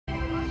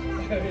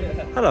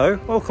Hello,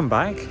 welcome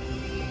back.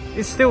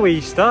 It's still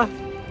Easter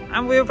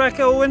and we're back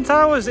at Alton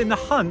Towers in the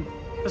hunt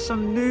for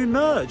some new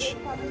merch.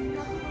 And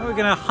we're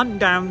going to hunt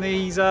down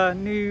these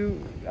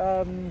new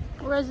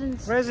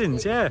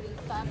resins, yeah.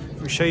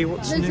 We'll show you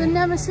what's new. There's a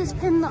nemesis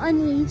pin that I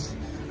need.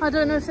 I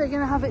don't know if they're going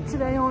to have it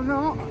today or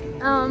not.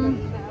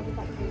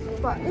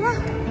 But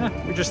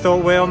yeah. We just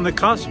thought we're on the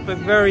cusp, but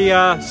very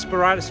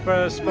sporadic,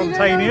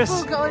 spontaneous. We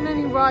don't go on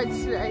any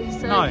rides today,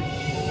 so. No.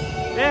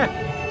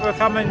 Yeah, we'll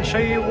come and show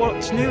you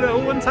what's new at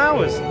Alton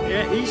Towers.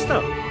 Yeah,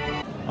 Easter.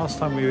 Last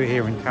time we were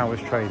here in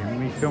Towers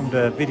Trading, we filmed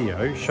a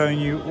video showing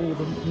you all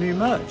the new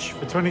merch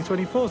for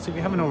 2024. So if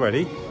you haven't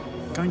already,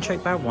 go and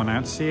check that one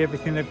out to see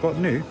everything they've got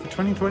new for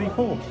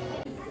 2024.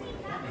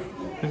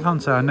 I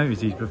can't say I noticed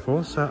these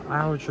before, so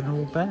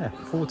original bear,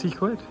 40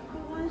 quid.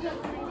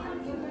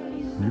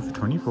 New for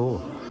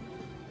 24.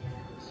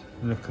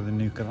 Look at the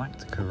new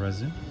Galactica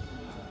resin.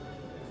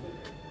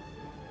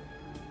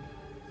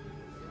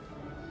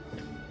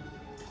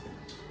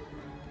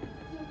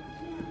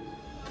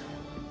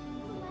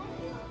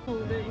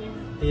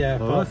 Yeah,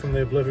 apart from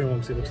the Oblivion one,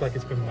 because it looks like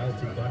it's been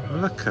melted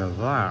down. Look at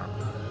that.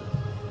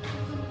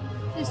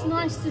 It's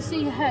nice to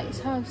see Hex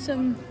have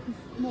some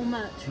more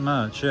merch.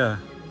 Merch, yeah.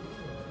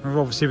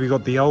 Obviously we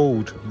got the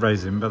old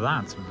resin, but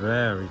that's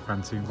very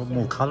fancy. We've got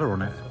more colour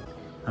on it.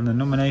 And the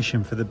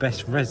nomination for the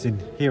best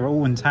resin here at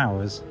Alton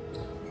Towers.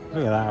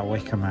 Look at that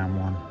Wicker Man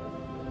one.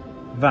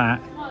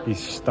 That is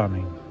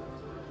stunning.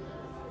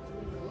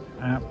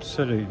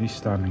 Absolutely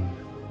stunning.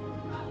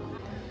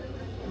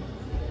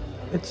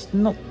 It's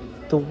not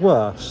the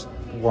worst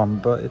one,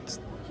 but it's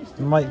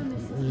my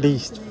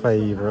least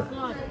favourite.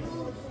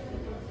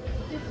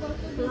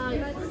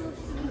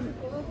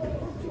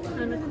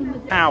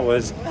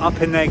 Towers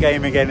up in their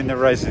game again in the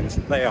resins.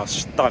 They are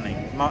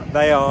stunning.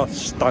 They are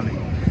stunning.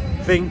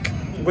 I think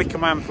Wicker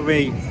Man for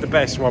me is the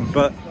best one,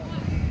 but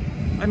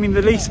I mean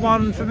the least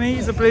one for me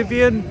is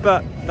Oblivion,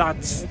 but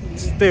that's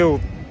still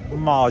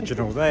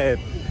marginal. They're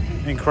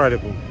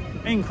incredible.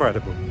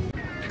 Incredible.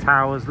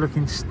 Towers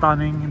looking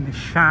stunning in the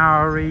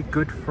showery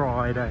Good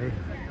Friday.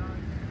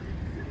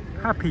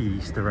 Happy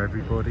Easter,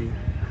 everybody.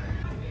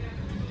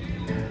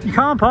 You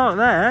can't park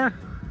there.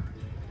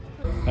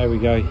 There we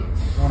go.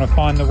 I want to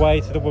find the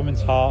way to the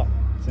woman's heart.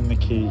 It's in the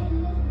key.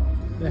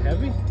 They're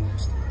heavy.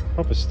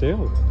 Proper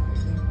steel.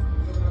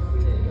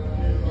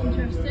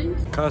 Interesting.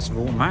 Curse of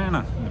All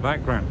Manor in the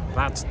background.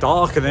 That's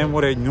darker than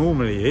what it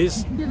normally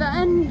is. Yeah, the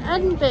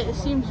end bit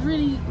seems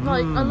really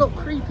like a lot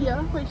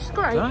creepier, which is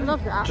great. I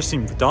love that. Just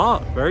seems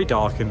dark, very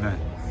dark in there.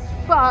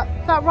 But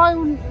that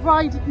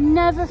ride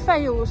never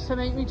fails to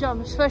make me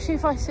jump, especially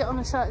if I sit on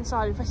a certain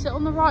side. If I sit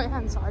on the right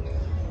hand side,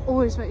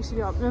 always makes me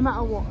jump, no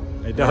matter what.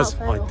 It does.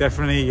 I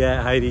definitely,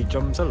 yeah, Heidi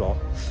jumps a lot.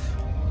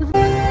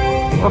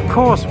 Of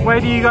course,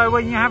 where do you go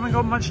when you haven't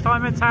got much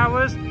time at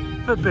Towers?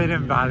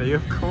 Forbidden Valley,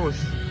 of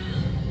course.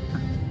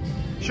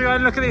 Should we go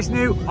and look at this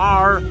new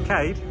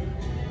R-cade?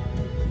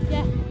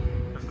 Yeah.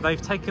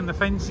 They've taken the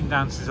fencing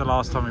down since the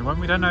last time we went.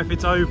 We don't know if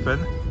it's open.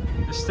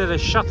 There's still a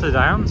shutter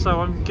down, so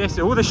I'm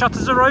guessing all the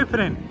shutters are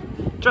opening.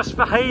 Just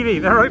for Hayley,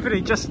 they're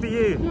opening just for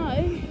you.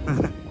 No,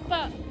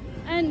 but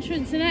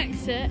entrance and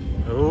exit.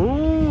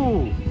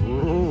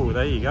 Ooh,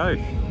 there you go.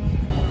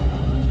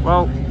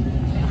 Well,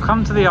 we've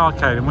come to the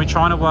arcade and we're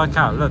trying to work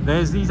out, look,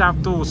 there's these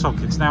outdoor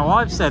sockets. Now,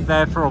 I've said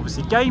they're for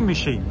obviously game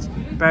machines,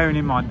 bearing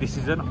in mind this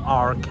is an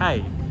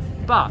arcade.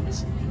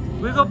 But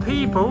we've got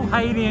people,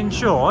 Hayley and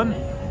Sean,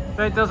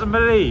 that doesn't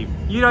believe.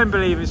 You don't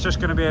believe it's just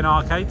going to be an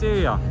arcade, do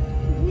you?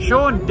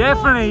 Sean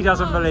definitely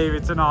doesn't believe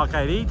it's an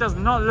arcade. He does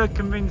not look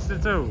convinced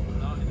at all.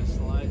 Not in the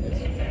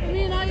slightest. I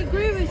mean, I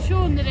agree with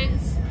Sean that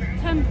it's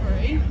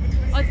temporary.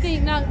 I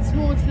think that's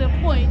more to the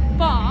point.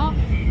 But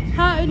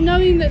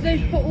knowing that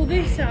they've put all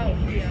this out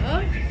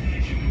here,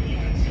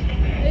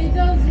 it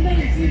does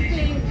make you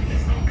think.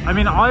 I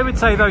mean, I would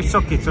say those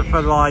sockets are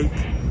for like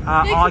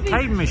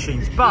arcade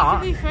machines, but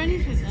could be for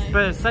anything, though.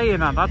 But saying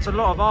that, that's a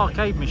lot of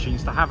arcade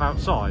machines to have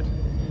outside.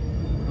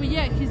 Well,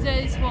 yeah, because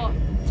there's what,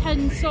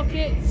 10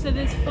 sockets, so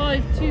there's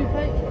 5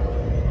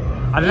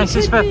 2-pack. Unless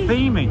it's for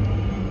theming.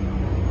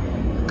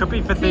 Could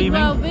be for theming.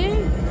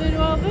 Could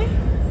well be.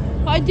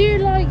 But I do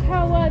like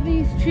how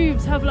these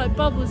tubes have like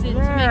bubbles in to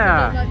make it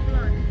look like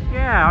blood.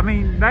 Yeah, I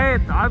mean,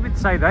 I would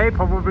say they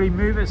probably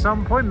move at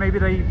some point. Maybe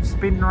they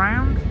spin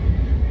round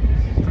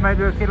to make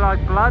it look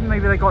like blood.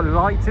 Maybe they got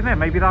lights in there.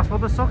 Maybe that's what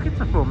the sockets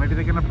are for. Maybe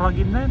they're going to plug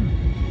in them.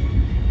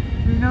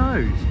 Who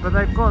knows? But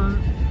they've got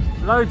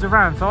loads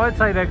around, so I'd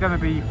say they're going to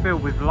be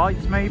filled with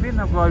lights maybe, and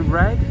they'll glow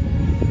red.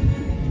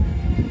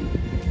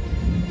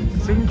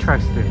 It's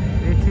interesting.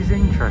 It is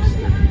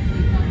interesting.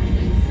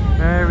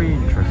 Very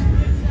interesting.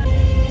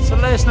 So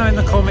let us know in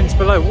the comments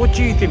below, what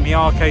do you think the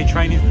arcade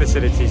training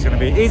facility is going to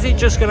be? Is it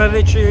just going to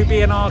literally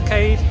be an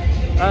arcade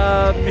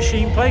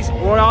machine place,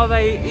 or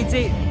is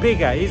it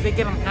bigger? Is it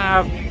going to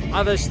have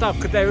other stuff?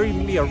 Could there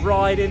even be a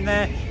ride in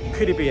there?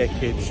 Could it be a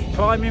kids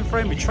climbing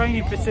frame, a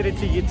training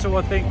facility? You'd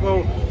sort of think,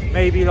 well,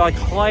 maybe like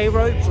high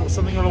ropes or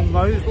something along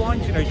those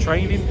lines, you know,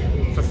 training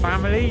for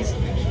families.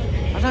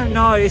 I don't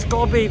know, it's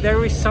got to be,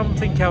 there is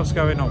something else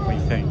going on, we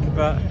think,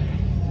 but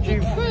Hey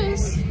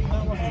Chris.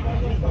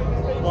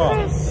 What?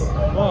 Chris.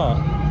 What?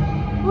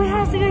 We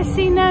have to go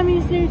see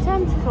Nemi's new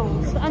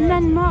tentacles and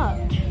then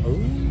merch.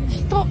 Ooh.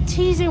 Stop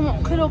teasing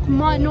what could or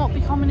might not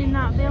be coming in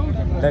that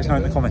building. Let us know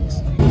in the comments.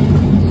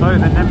 So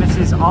the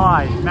Nemesis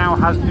Eye now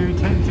has new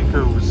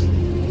tentacles.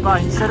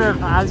 But instead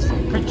of, as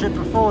pictured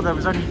before, there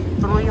was only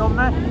 3 on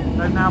there,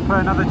 they've now put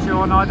another 2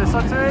 on either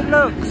side, so it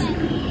looks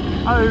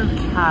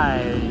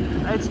okay.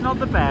 It's not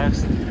the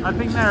best. I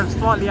think they're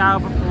slightly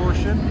out of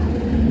proportion,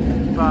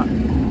 but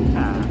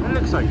yeah, it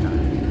looks okay.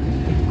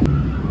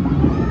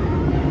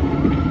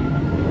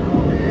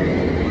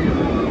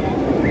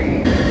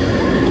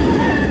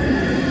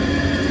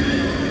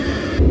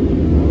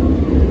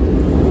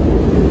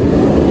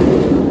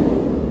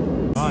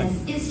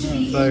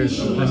 Right,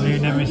 so the new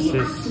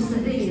Nemesis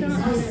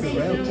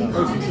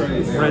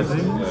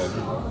resins.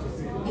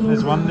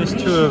 There's one, there's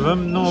 2 of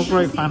them. Not a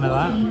great fan of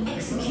that.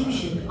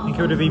 I think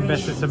it would have been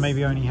better to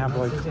maybe only have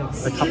like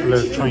a couple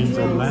of trains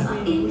on there.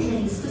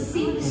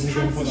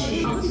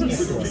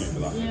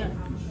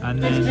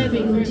 And then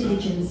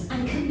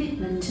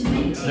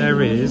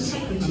there is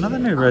another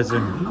new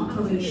resin.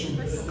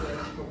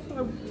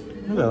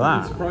 Look at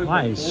that.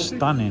 That is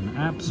stunning.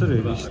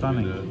 Absolutely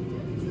stunning.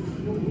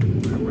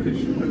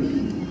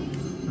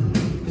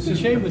 It's a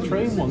shame the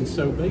train one's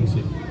so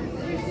basic.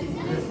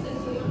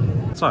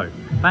 So,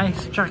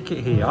 base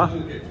jacket here.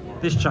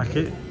 This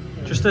jacket.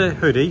 Just a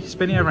hoodie,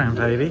 spin it around,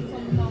 Hayley.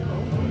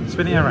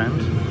 Spin it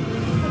around.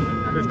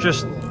 With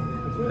just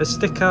a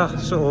sticker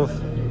sort of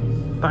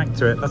back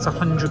to it. That's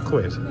 100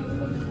 quid.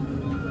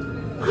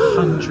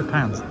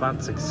 £100,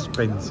 that's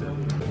expensive.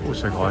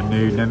 Also got a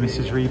new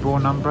Nemesis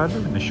Reborn umbrella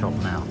in the shop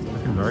now.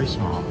 Looking very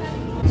smart.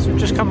 So we've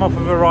just come off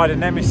of a ride of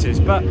Nemesis,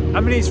 but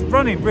I mean it's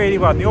running really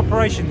well. The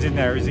operations in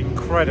there is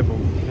incredible.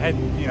 Head,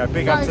 you know,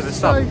 big up to the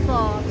stuff. So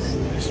fast.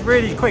 It's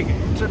really quick.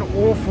 It's an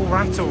awful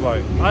rattle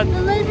though. But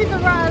maybe the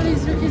rattle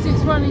is because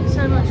it's running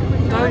so much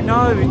quicker. I don't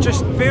know, it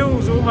just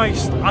feels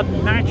almost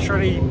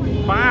unnaturally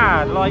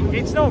bad. Like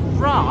it's not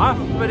rough,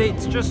 but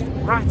it's just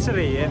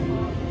rattly,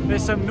 and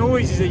there's some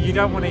noises that you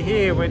don't want to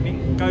hear when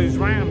it goes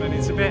round, and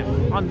it's a bit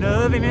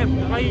unnerving at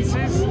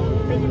places. I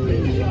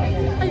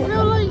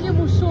feel like it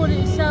will sort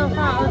itself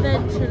out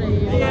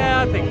eventually.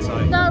 Yeah, I think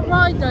so. That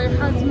ride though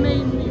has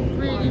made me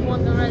really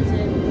want the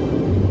resin.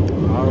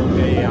 Oh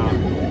dear.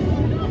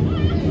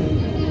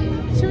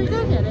 Shall we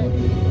go get it?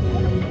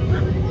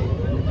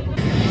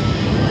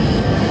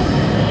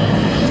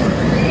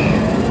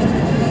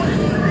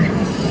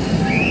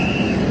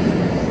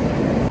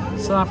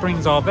 So that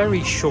brings our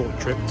very short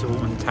trip to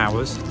Alton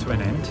Towers to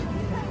an end.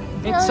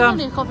 It's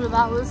only a couple of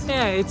hours.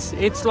 Yeah,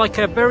 it's like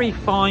a very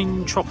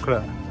fine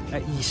chocolate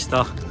at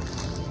Easter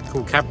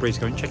called Cadbury's.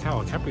 Go and check out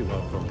our Cadbury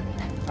World.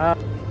 I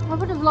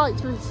would have liked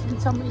to have seen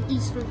something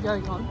Easter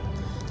going on,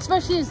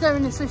 especially as they're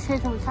in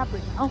association with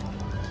Cadbury now.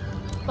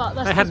 But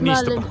that's they had an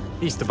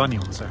Easter bunny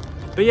on sale.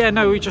 But yeah,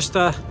 no, we just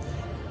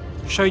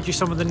showed you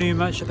some of the new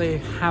merch that they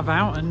have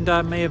out, and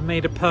may have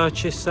made a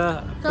purchase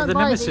for the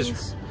Nemesis.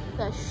 These.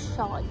 They're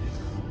shy.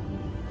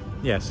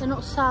 Yes. They're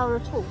not sour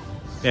at all.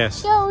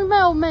 Yes. Yeah, we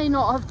may or may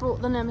not have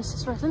brought the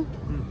Nemesis resin.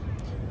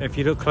 If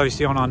you look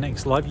closely on our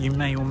next live, you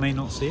may or may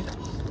not see it.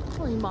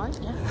 Well, you might,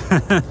 yeah.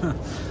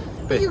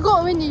 But you've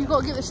got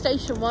to get the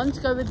station one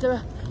to go with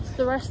the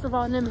rest of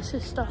our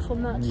Nemesis stuff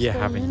on that. Yeah,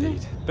 have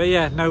indeed. But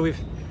yeah, no, we've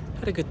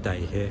had a good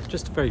day here.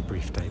 Just a very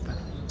brief day, but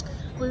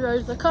we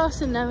rode the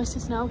cast and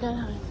Nemesis, now going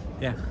home.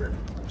 Yeah.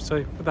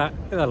 So with that,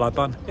 hit that like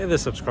button, hit the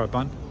subscribe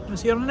button, and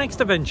see you on the next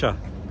adventure.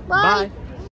 Bye. Bye.